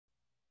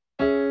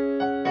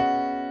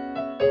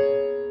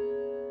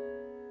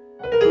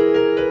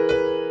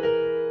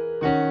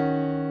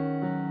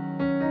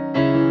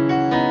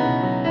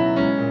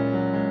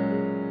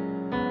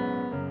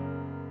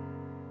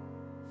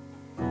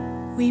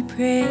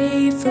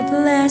pray for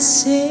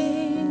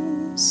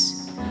blessings,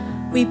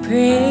 we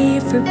pray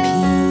for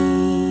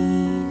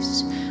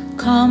peace,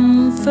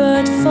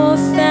 comfort for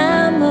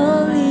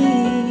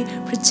family,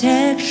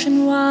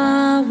 protection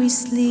while we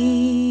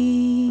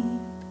sleep.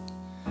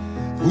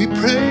 We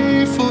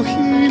pray for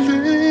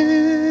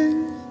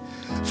healing,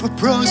 for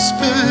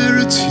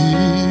prosperity.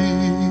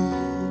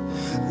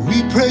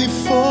 We pray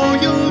for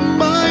your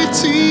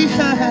mighty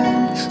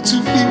hand to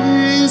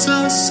ease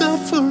our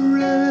suffering.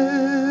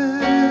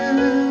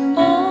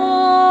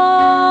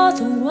 All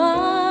the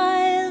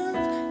while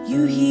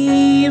you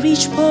hear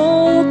each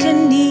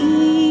broken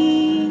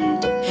need.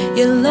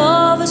 Your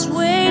love is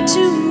way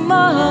too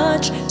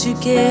much to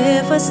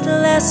give us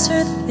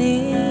lesser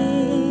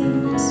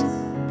things.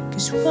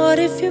 'Cause what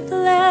if your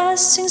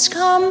blessings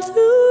come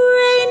through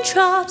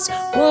raindrops?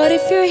 What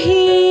if your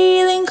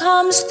healing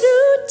comes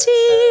through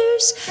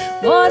tears?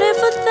 What if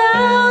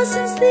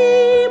 1,000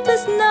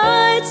 sleepless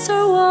nights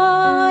are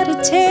what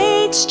it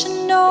takes to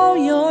know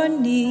your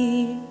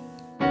need?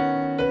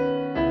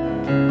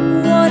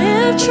 What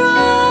if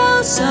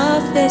trials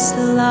of this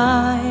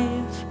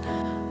life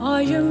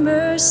are your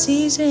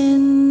mercies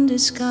in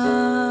disguise?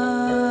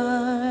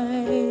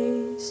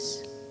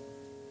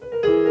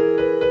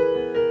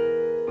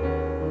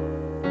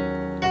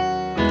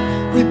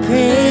 We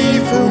pray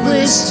for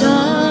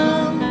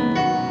wisdom,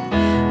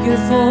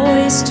 your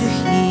voice to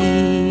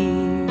hear.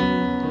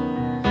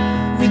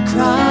 We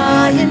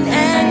cry in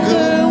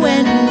anger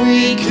when we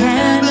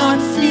cannot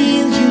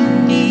feel you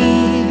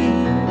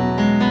near.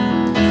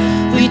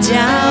 We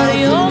doubt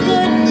your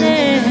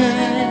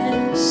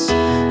goodness,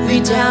 we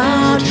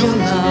doubt your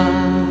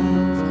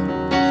love,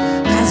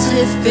 as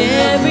if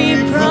every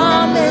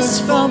promise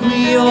from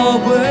your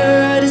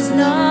word is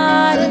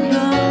not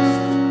enough.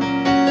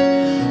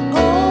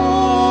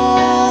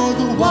 All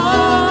the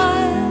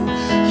while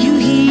you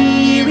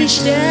hear each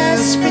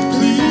desperate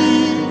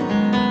plea,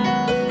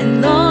 and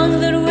long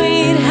that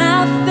we'd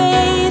have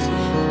faith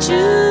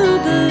to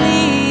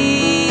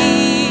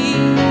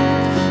believe.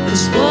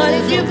 'Cause what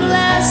if your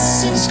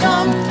blessings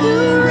come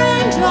through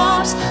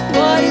raindrops?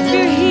 What if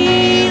your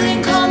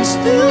healing comes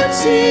through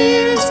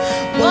tears?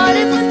 What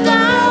if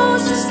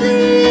 1,000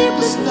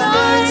 sleepless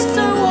nights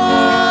are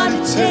what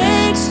it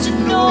takes to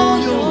know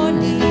your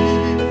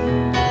need?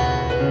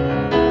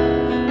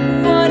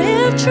 What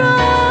if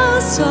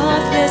trials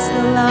of this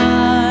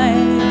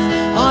life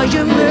are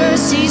your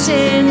mercies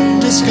in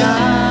disguise?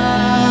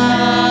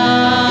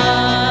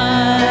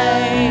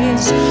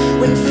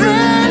 When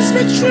friends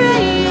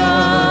betray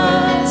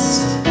us,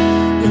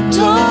 when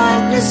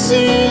darkness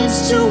seems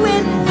to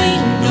win, we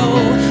know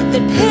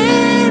that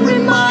pain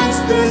reminds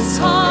this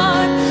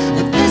heart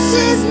that this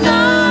is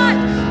not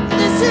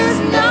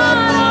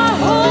our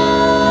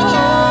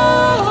home.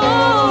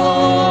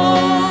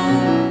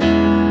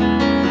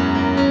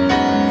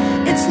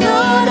 It's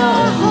not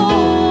our home.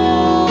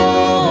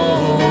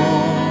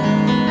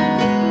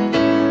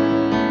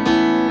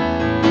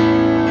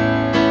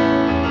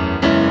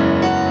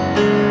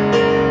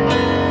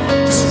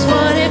 'Cause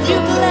what if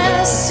your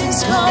blessings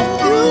come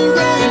through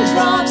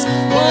raindrops?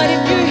 What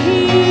if your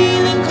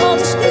healing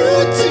comes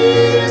through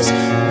tears?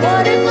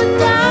 What if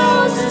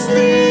 1,000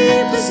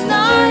 sleepless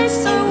nights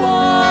are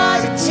what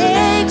it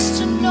takes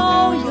to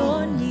know your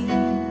need?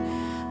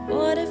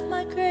 What if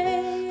my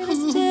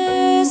greatest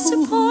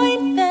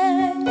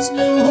disappointment,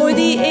 or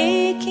the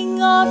aching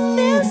of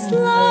this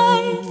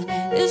life,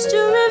 is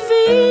the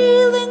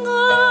revealing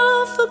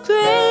of a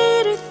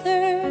greater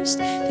thirst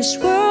this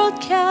world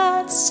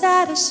can't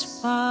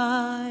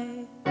satisfy?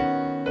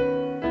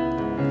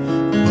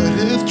 What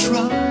if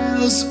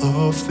trials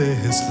of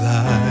this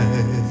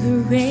life, The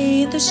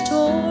rain, the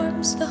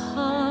storms, the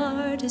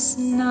hardest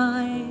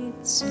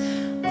nights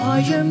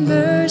are your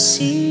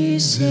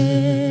mercies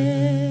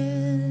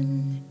in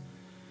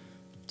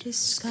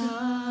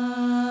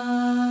disguise?